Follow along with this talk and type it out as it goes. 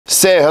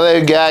So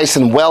hello guys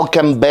and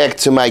welcome back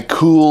to my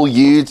cool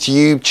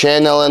YouTube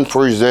channel, and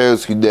for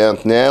those who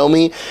don't know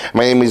me,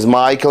 my name is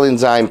Michael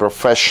and I'm a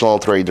professional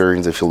trader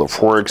in the field of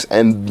forex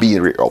and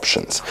binary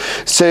options.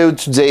 So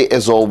today,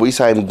 as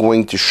always, I'm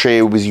going to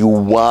share with you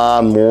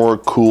one more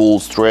cool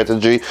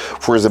strategy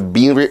for the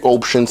binary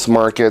options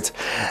market.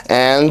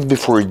 And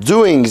before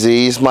doing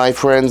this, my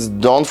friends,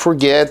 don't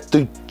forget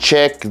to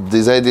check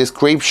the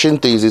description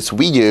to this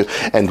video.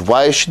 And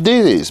why I should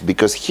do this?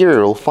 Because here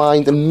you'll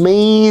find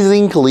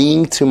amazing link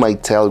to my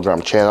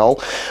Telegram channel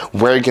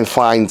where you can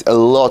find a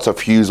lot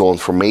of useful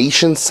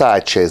information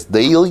such as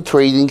daily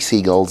trading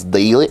signals,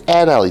 daily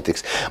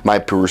analytics, my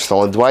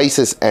personal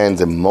advices, and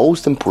the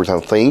most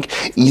important thing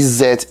is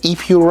that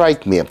if you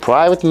write me a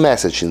private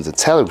message in the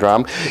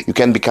Telegram, you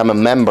can become a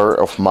member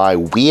of my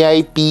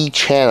VIP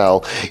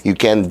channel. You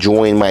can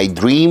join my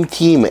dream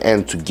team,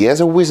 and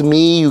together with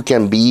me you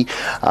can be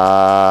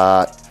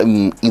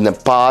in a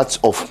part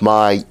of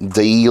my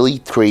daily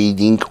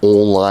trading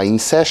online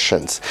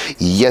sessions.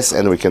 Yes,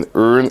 and we can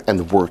earn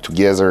and work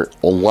together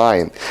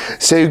online.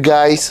 So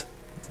guys,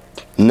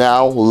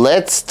 now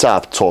let's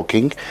stop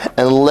talking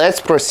and let's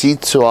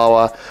proceed to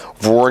our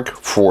work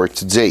for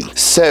today.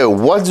 So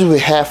what do we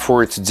have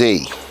for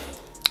today?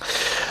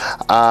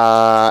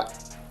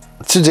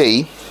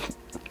 Today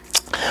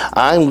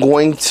I'm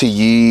going to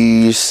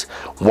use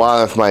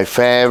one of my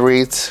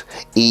favorite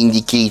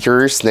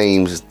indicators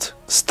named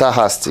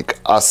Stochastic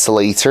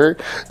oscillator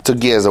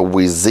together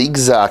with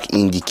ZigZag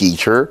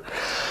indicator.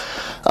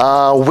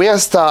 We are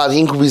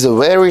starting with a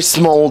very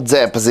small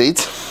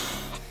deposit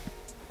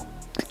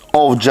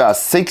of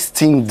just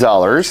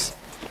 $16.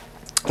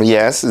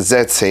 Yes,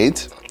 that's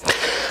it.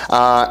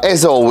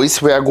 As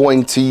always, we are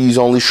going to use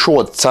only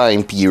short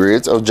time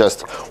periods of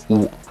just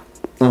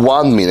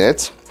 1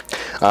 minute.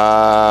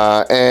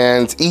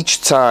 And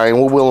each time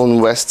we will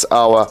invest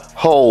our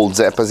whole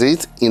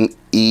deposit in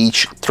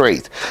each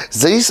trade.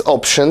 This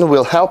option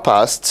will help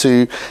us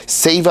to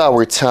save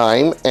our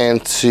time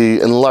and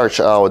to enlarge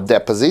our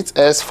deposits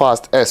as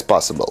fast as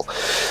possible.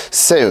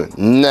 So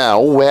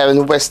now we have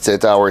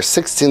invested our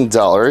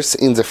 $16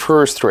 in the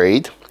first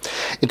trade.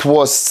 It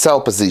was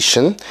sell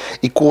position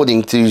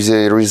according to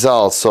the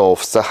results of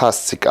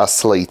Stochastic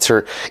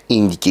oscillator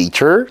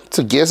indicator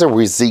together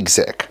with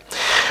ZigZag.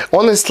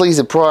 Honestly,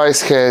 the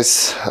price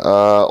has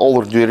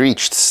already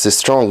reached the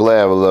strong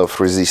level of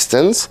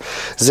resistance.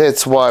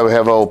 That's why we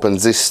have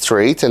opened this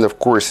trade, and of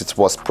course it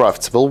was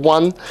profitable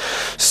one.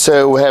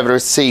 So we have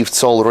received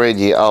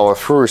already our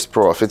first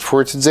profit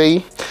for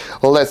today.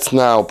 Let's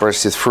now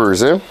proceed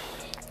further.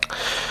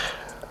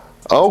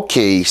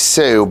 Okay,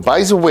 so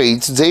by the way,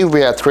 today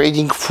we are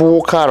trading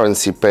 4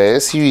 currency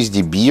pairs: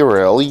 USD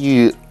BRL,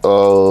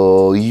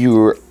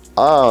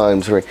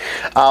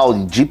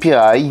 Audi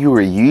GPI,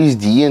 Euro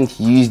USD, and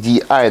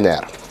USD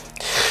INR.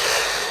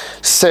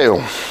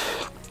 So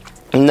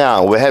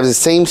now we have the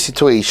same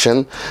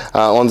situation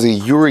on the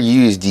Euro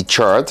USD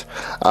chart.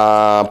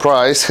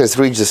 Price has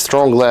reached a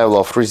strong level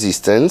of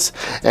resistance,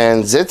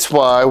 and that's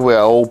why we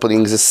are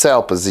opening the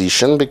sell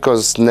position,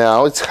 because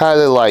now it's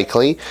highly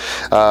likely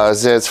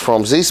that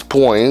from this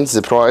point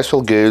the price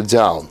will go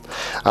down.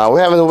 We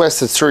have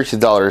invested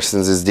 $30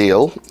 in this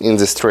deal, in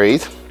this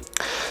trade.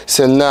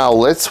 So now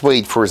let's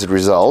wait for the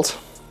result.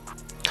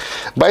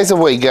 By the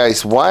way,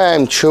 guys, why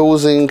I'm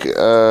choosing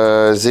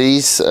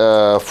these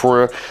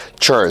 4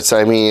 charts,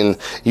 I mean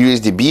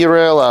USD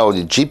BRL,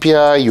 Audi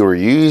GPI, Euro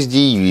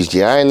USD,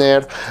 USD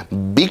INR,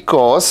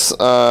 because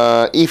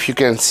if you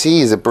can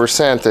see, the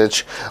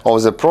percentage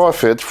of the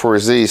profit for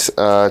these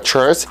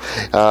charts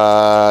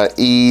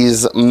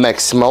is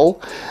maximal,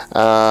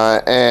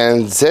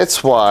 and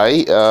that's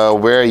why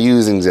we're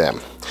using them.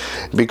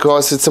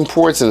 Because it's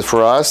important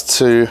for us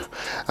to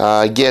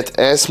get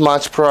as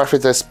much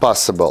profit as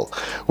possible.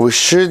 We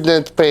should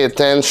not pay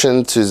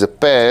attention to the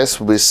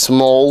pairs with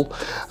small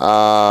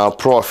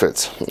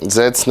profits.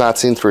 That's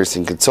not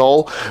interesting at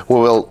all. We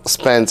will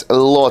spend a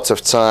lot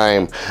of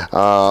time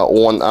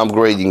on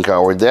upgrading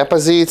our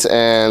deposits,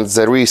 and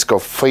the risk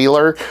of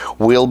failure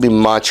will be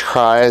much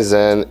higher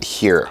than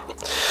here.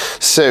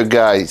 So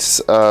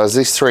guys,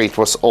 this trade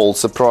was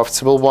also a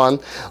profitable one.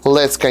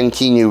 Let's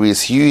continue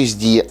with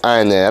USD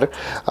INR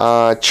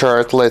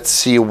chart. Let's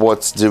see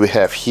what do we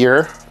have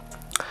here.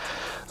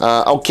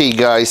 Okay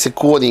guys,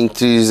 according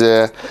to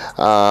the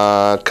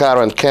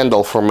current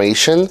candle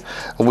formation,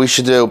 we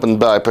should open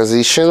buy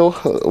position.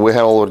 We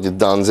have already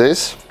done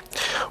this.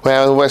 We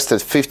have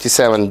invested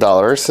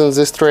 $57 in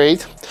this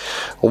trade.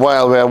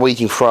 While we are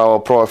waiting for our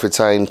profits,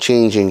 I am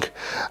changing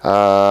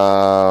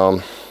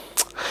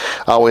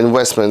our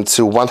investment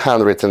to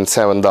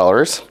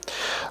 $107.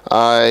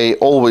 I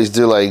always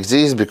do like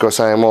this because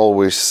I am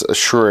always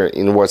sure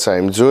in what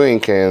I'm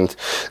doing, and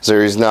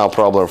there is no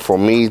problem for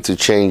me to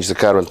change the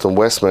current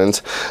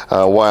investment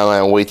while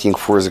I'm waiting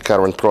for the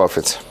current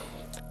profits.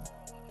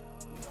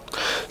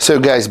 So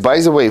guys,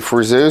 by the way,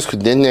 for those who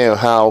didn't know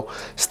how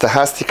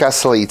stochastic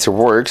oscillator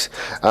works,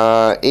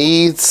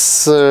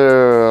 its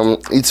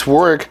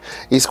work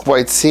is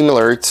quite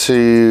similar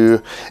to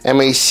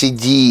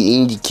MACD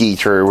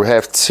indicator. We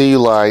have two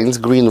lines,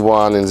 green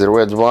one and the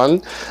red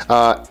one.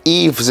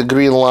 If the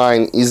green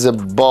line is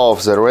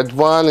above the red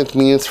one, it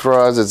means for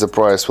us that the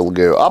price will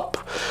go up.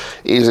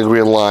 If the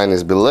green line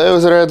is below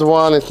the red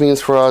one, it means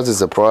for us that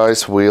the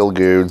price will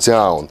go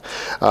down.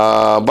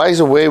 By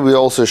the way, we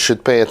also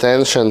should pay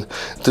attention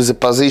to the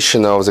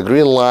position of the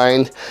green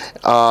line.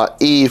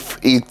 If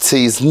it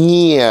is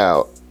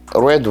near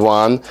red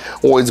one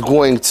or it's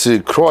going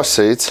to cross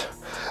it,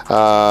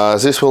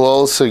 this will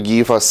also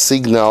give us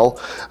signal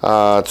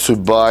to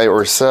buy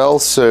or sell,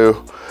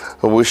 so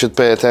we should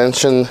pay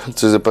attention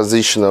to the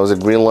position of the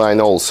green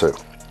line also.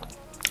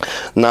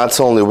 Not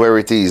only where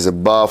it is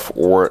above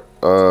or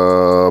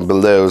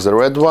below the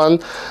red one,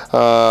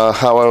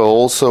 however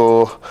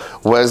also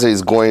whether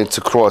it's going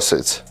to cross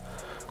it.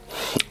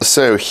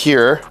 So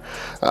here,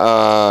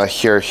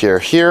 as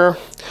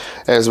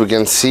we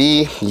can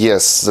see,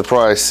 yes, the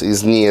price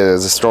is near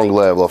the strong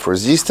level of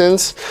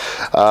resistance.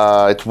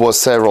 It was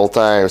several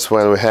times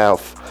when we have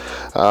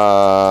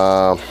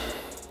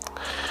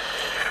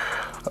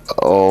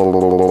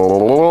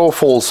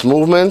false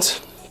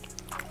movement,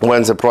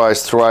 when the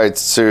price tried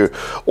to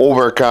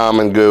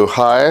overcome and go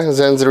higher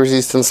than the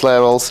resistance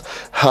levels.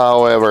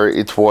 However,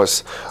 it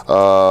was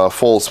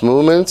false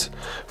movement,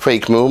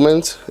 fake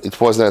movement. It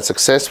was not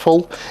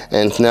successful,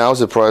 and now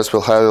the price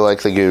will highly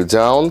likely go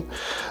down.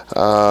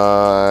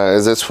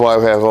 That's why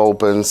we have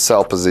open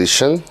sell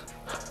position.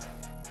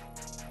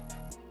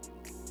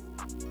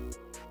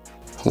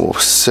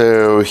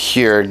 So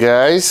here,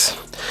 guys,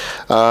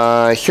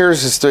 here the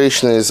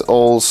situation is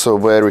also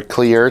very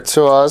clear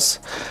to us.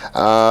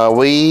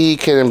 We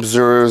can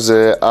observe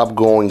the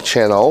upgoing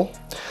channel.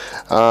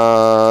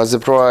 The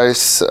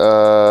price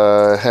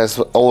has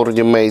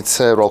already made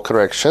several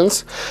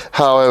corrections.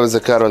 However, the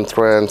current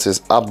trend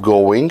is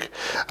upgoing.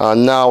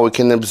 Now we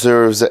can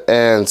observe the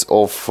end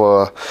of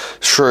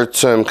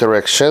short-term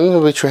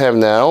correction which we have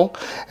now,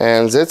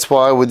 and that's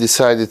why we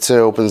decided to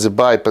open the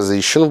buy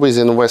position with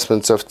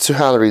investments of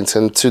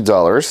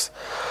 $202.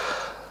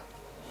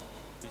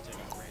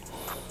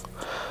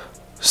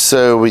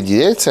 So we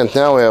did it, and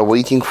now we are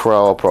waiting for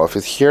our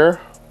profit here.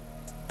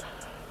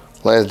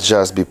 Let's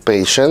just be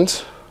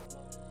patient.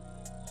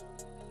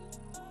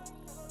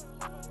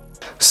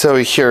 So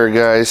here,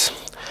 guys,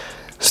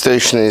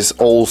 situation is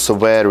also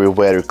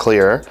very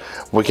clear.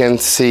 We can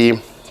see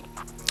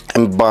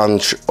a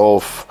bunch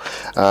of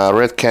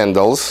red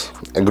candles,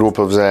 a group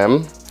of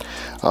them.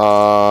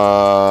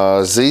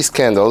 These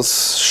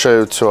candles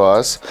show to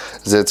us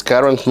that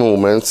current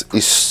movement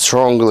is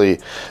strongly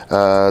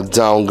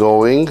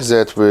downgoing,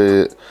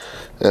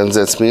 and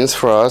that means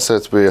for us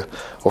that we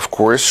of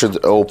course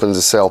should open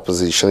the sell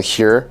position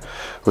here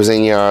with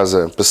any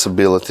other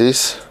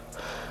possibilities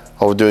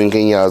of doing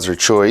any other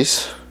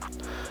choice.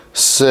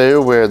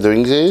 So we're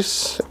doing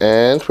this,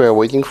 and we're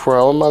waiting for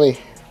our money.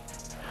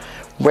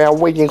 We're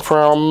waiting for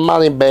our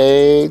money,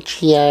 bitch.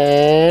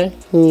 Yeah.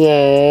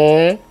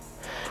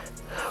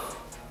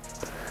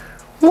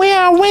 We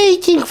are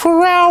waiting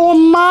for our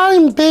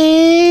money,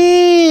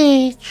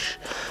 bitch.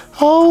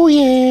 Oh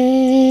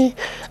yeah.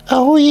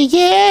 Oh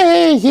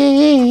yeah.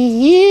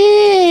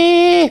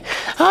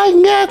 I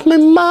got my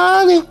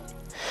money.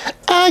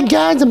 I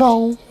got them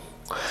all.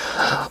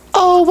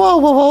 Oh, whoa,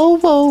 whoa,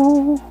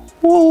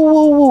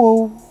 whoa,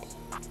 whoa.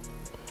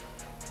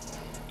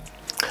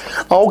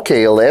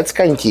 Okay, let's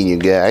continue,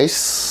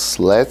 guys.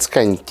 Let's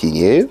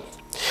continue.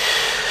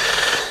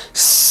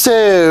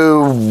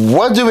 So,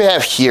 what do we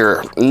have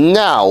here?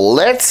 Now,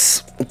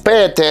 let's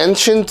pay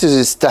attention to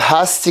the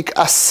stochastic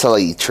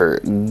oscillator.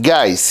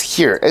 Guys,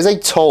 here, as I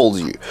told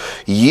you,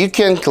 you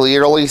can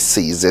clearly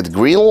see that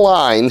green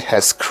line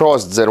has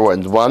crossed the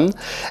red one,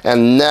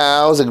 and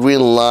now the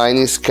green line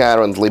is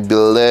currently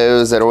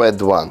below the red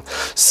one.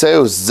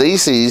 So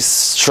this is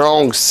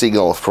strong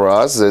signal for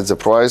us that the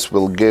price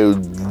will go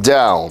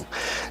down.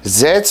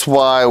 That's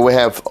why we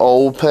have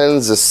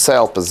opened the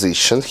sell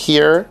position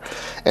here,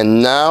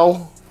 and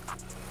now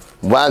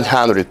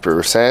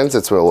 100%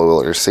 that's where we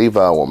will receive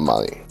our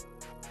money.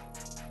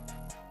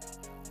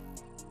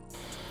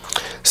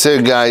 So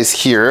guys,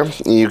 here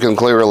you can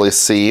clearly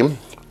see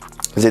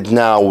that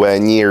now we're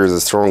near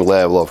the strong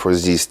level of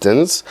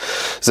resistance.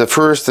 The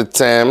first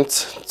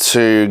attempt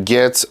to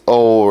get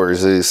over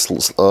this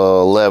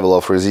level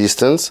of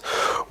resistance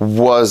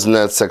was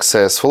not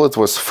successful. It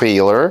was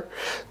failure.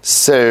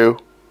 So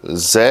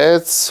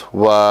that's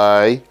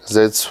why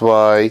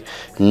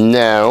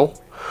now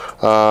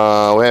we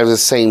have the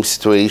same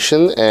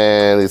situation,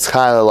 and it's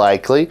highly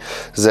likely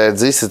that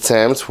this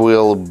attempt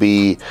will not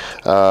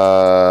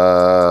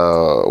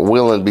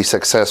be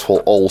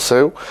successful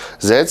also.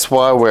 That's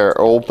why we're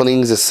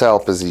opening the sell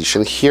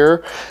position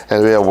here,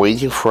 and we are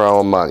waiting for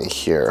our money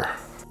here.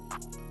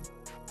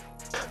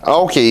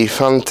 Okay,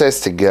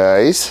 fantastic,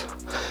 guys.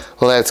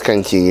 Let's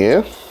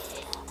continue.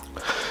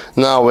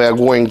 Now we are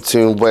going to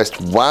invest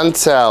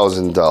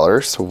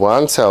 $1,000.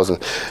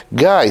 1,000.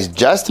 Guys,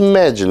 just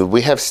imagine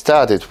we have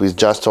started with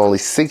just only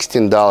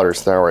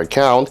 $16 in our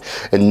account,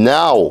 and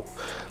now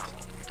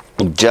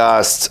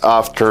just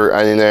after,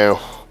 I don't know,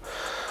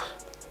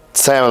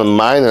 7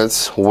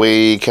 minutes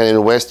we can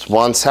invest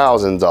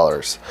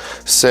 $1,000.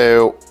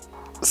 So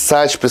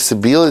such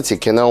possibility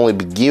can only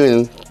be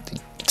given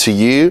to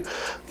you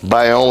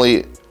by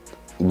only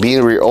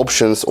binary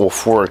options or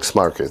forex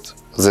market.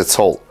 That's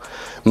all.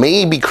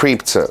 Maybe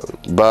crypto,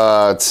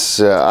 but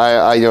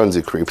I don't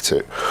do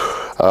crypto.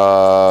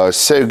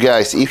 So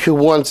guys, if you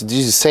want to do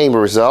the same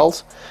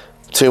result,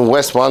 to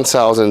invest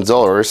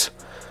 $1,000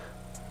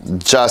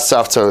 just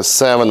after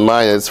 7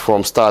 minutes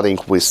from starting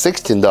with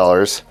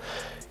 $16,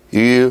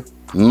 you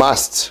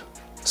must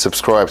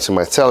subscribe to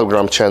my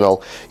Telegram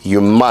channel,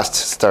 you must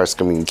start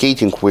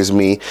communicating with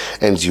me,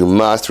 and you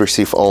must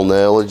receive all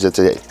knowledge that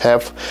I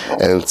have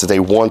and that I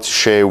want to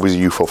share with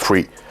you for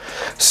free.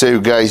 So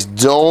guys,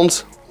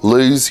 don't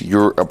lose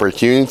your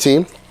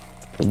opportunity,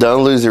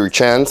 don't lose your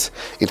chance.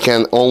 It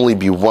can only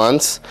be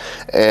once,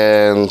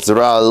 and there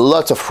are a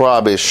lot of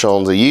rubbish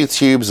on the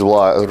YouTube,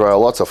 there are a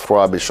lot of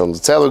rubbish on the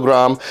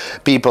Telegram,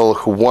 people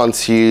who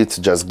want you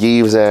to just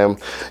give them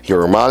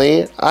your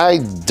money. I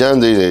don't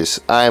do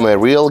this. I'm a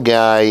real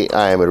guy,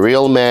 I'm a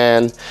real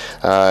man.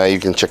 You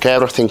can check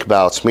everything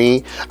about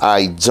me.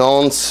 I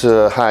don't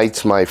hide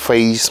my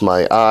face,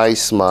 my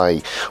eyes,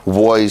 my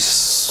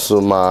voice,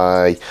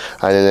 my,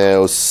 I don't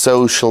know,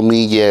 social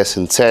medias,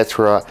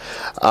 etc.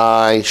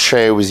 I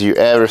share with you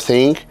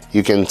everything.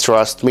 You can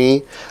trust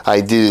me. I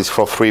did it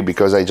for free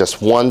because I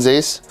just want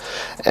this.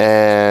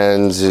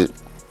 And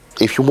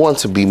if you want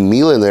to be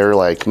millionaire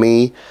like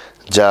me,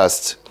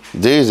 just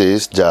do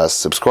this.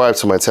 Just subscribe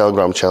to my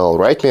Telegram channel,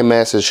 write me a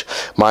message: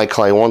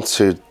 Michael, I want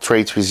to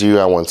trade with you,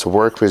 I want to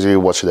work with you,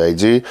 what should I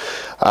do?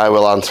 I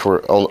will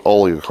answer on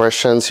all your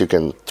questions. You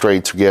can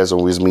trade together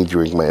with me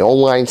during my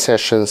online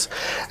sessions,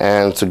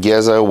 and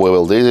together we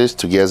will do this.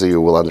 Together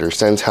you will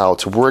understand how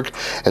to work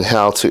and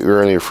how to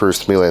earn your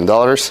first $1 million.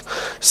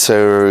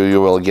 So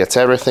you will get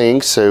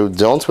everything. So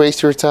don't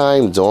waste your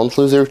time, don't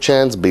lose your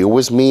chance, be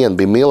with me and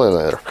be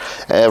millionaire.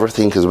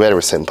 Everything is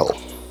very simple.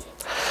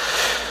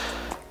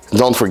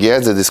 Don't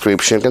forget the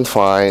description, you can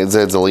find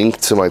the link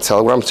to my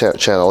Telegram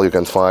channel, you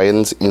can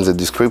find in the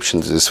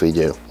description to this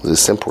video.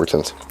 This is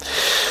important.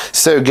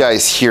 So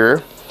guys,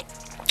 here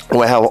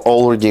we have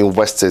already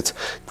invested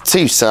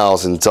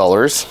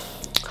 $2,000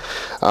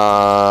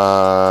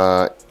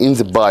 in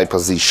the buy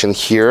position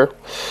here.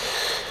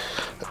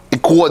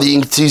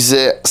 According to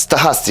the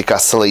stochastic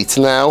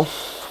oscillator now,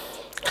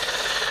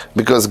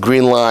 because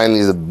green line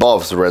is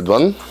above the red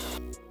one.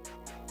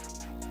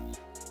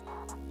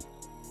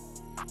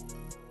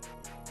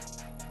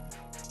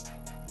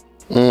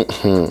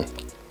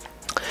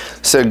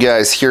 So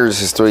guys, here the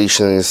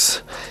situation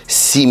is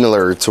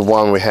similar to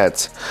one we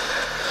had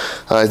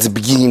at the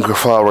beginning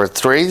of our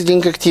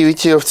trading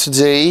activity of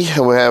today.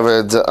 We have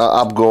an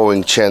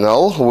upgoing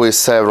channel with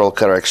several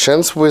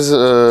corrections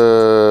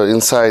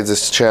inside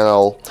this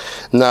channel.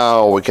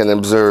 Now we can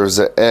observe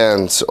the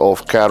end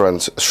of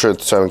current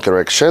short-term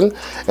correction,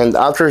 and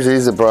after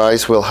this the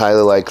price will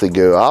highly likely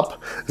go up.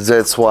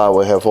 That's why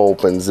we have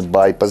opened the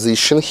buy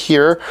position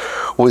here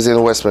with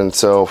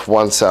investment of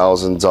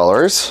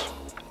 $1,000.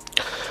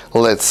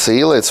 Let's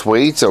see, let's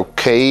wait.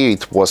 Okay,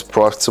 it was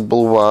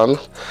profitable one.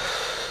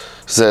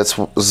 That's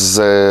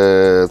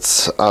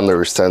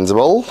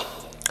understandable.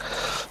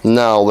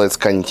 Now let's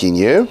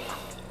continue.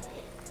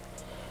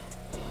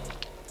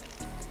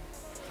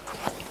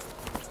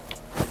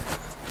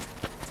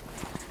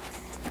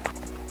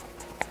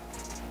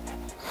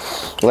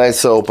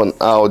 Let's open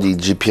Audi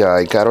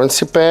GPI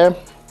currency pair.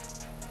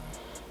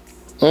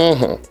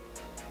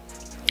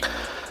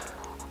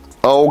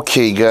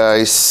 Okay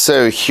guys,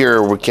 so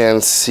here we can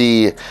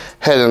see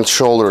head and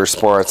shoulders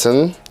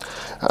pattern.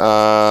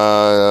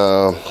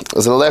 The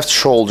left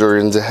shoulder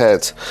and the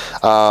head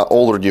are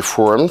already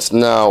formed.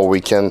 Now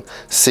we can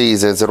see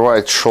that the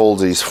right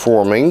shoulder is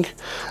forming.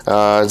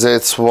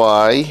 That's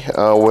why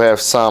we have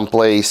some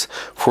place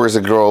for the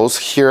growth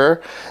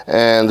here,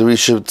 and we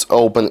should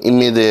open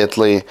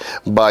immediately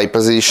buy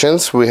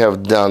positions. We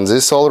have done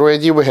this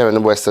already. We have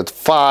invested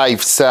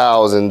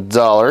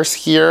 $5,000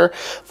 here.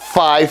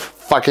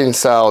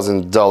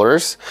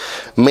 $5,000.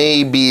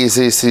 Maybe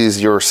this is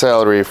your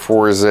salary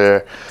for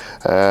the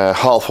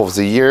half of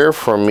the year.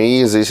 For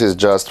me, this is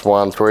just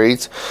one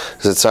trade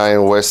that I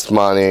invest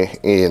money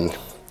in.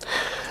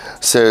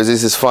 So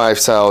this is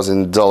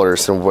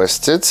 $5,000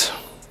 invested,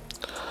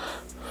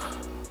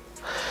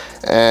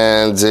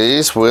 and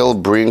this will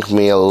bring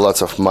me a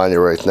lot of money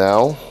right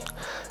now.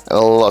 A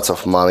lot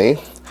of money,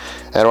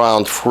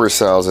 around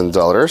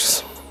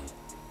 $4,000.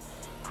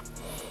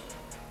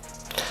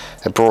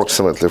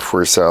 Approximately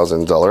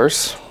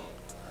 $4,000.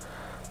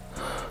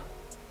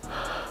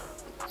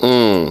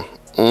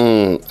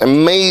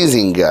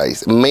 Amazing,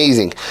 guys,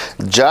 amazing.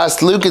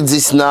 Just look at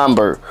this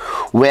number.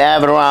 We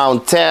have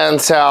around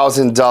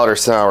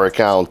 $10,000 in our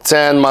account.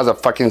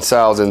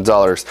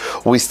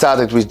 $10,000. We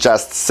started with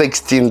just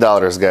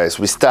 $16, guys.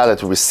 We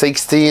started with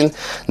 16.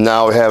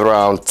 Now we have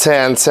around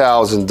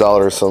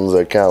 $10,000 on the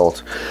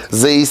account.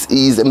 This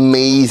is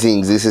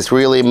amazing. This is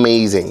really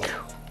amazing.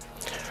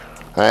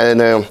 I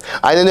don't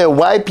know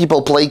why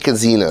people play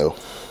casino.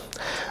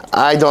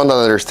 I don't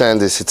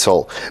understand this at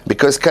all,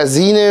 because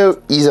casino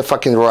is a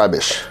fucking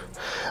rubbish.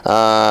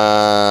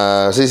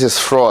 This is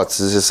fraud.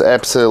 This is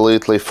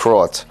absolutely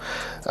fraud.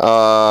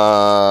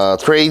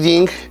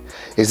 Trading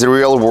is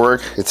real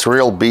work. It's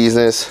real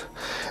business.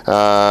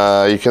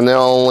 You can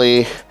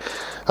only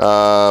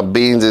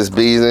be in this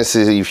business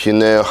if you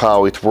know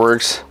how it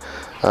works.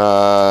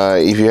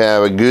 If you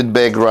have a good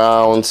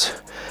background,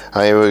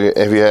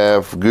 if you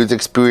have good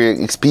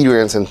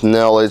experience and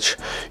knowledge,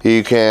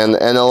 you can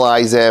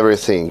analyze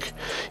everything.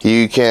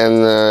 You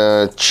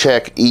can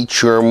check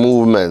each your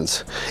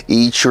movement,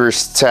 each your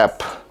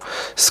step,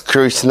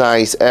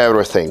 scrutinize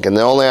everything, and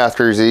only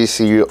after this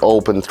you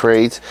open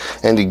trade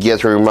and you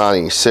get your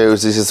money. So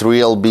this is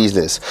real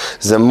business.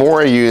 The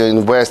more you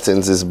invest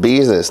in this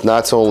business,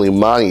 not only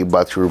money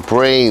but your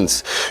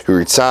brains,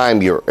 your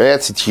time, your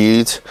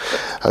attitude,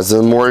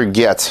 the more you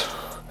get.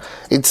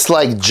 It's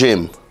like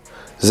gym.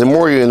 The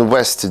more you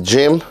invest in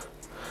gym,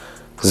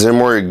 the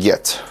more you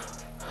get.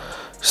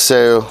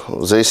 So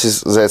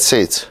that's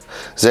it.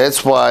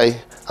 That's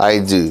why I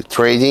do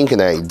trading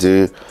and I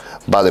do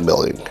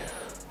bodybuilding.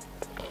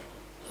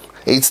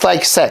 It's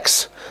like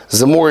sex.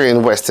 The more you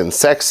invest in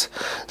sex,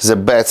 the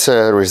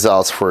better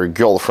results for a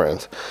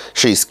girlfriend.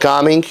 She's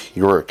coming,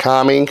 you're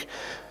coming,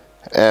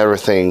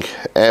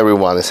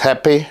 everyone is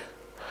happy.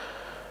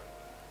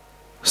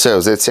 So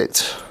that's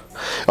it.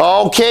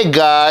 Okay,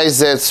 guys,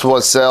 that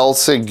was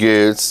also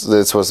good.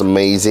 That was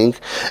amazing.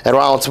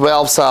 Around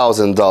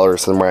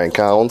 $12,000 in my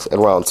account.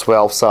 Around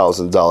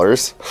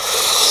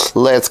 $12,000.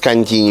 Let's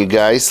continue,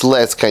 guys.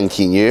 Let's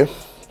continue.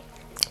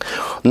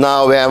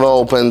 Now we have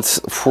opened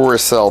 4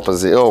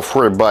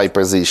 buy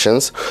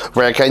positions.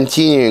 We're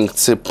continuing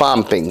to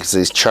pumping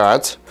this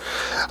chart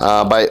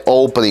by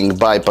opening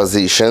buy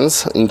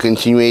positions in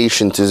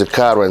continuation to the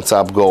current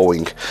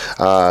upgoing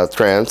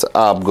trend,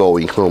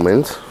 upgoing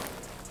movement.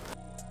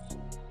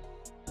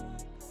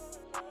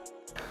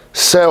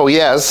 So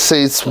yes,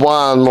 it's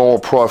one more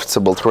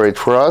profitable trade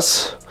for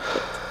us.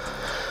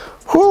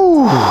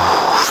 Whew,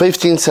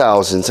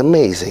 15,000,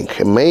 amazing,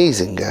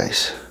 amazing,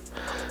 guys.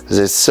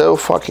 That's so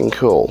fucking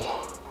cool.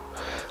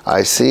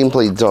 I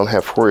simply don't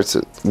have words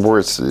to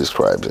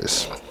describe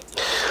this.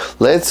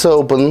 Let's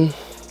open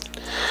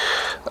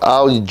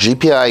our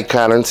GPI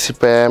currency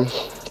pair.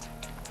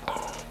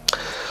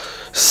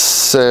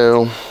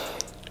 So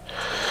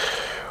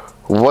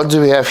what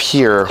do we have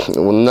here?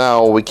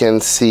 Now we can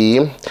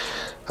see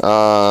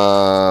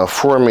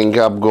forming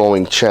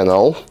upgoing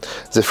channel.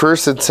 The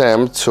first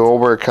attempt to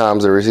overcome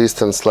the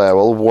resistance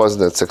level was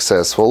not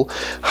successful.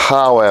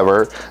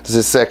 However,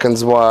 the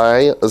second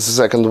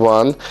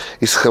one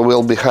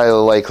will be highly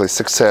likely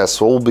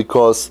successful,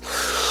 because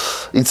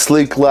it's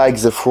like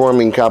the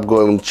forming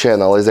upgoing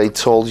channel, as I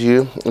told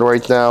you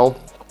right now,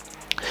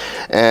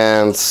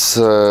 and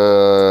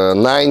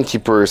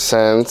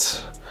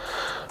 90%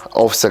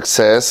 of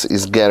success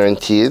is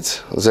guaranteed.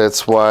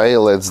 That's why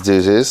let's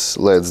do this.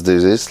 Let's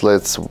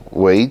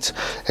wait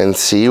and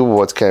see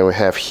what can we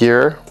have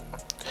here.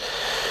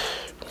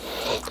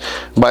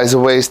 By the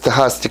way,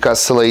 stochastic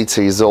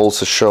oscillator is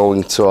also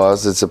showing to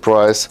us that the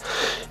price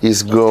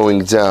is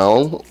going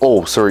down.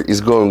 Oh, sorry,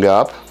 is going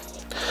up.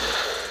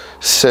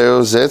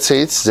 So that's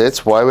it.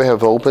 That's why we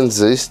have opened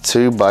these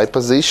 2 buy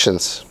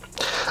positions.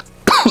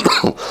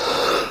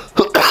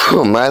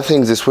 I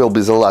think this will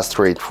be the last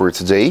trade for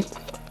today,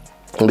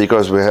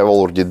 because we have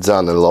already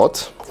done a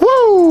lot.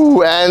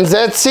 Woo! And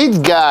that's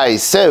it,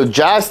 guys. So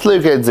just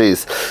look at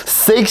this.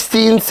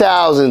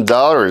 $16,000.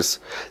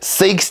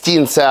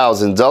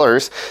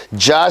 $16,000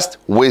 just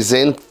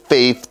within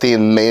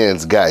 15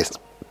 minutes, guys.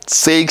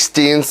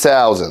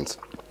 16,000.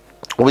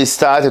 We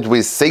started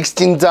with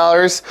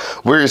 $16,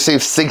 we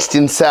received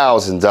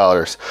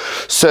 $16,000.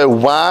 So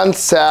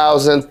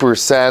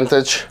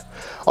 1,000%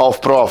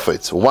 of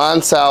profits.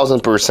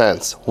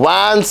 1,000%.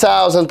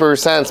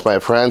 1,000%, my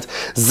friend.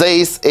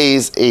 This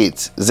is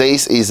it.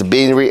 This is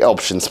binary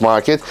options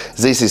market.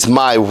 This is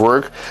my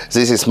work.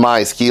 This is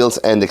my skills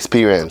and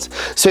experience.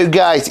 So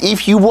guys,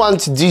 if you want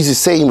to do the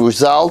same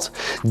result,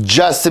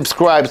 just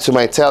subscribe to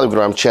my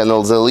Telegram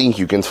channel. The link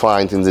you can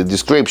find in the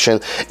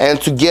description.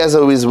 And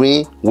together with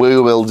me, we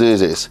will do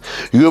this.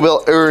 You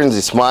will earn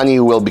this money.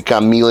 You will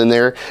become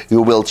millionaire.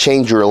 You will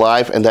change your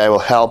life, and I will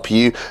help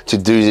you to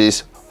do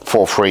this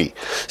for free.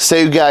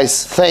 So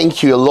guys,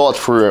 thank you a lot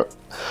for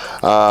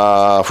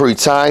your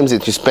time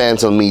that you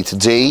spent on me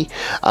today.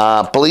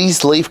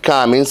 Please leave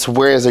comments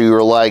whether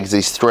you like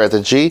this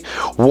strategy,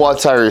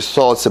 what are your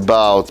thoughts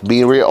about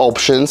binary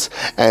options,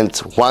 and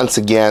once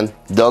again,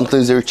 don't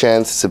lose your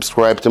chance,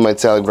 subscribe to my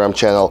Telegram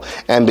channel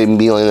and be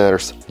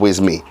millionaires with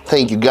me.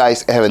 Thank you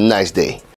guys, have a nice day.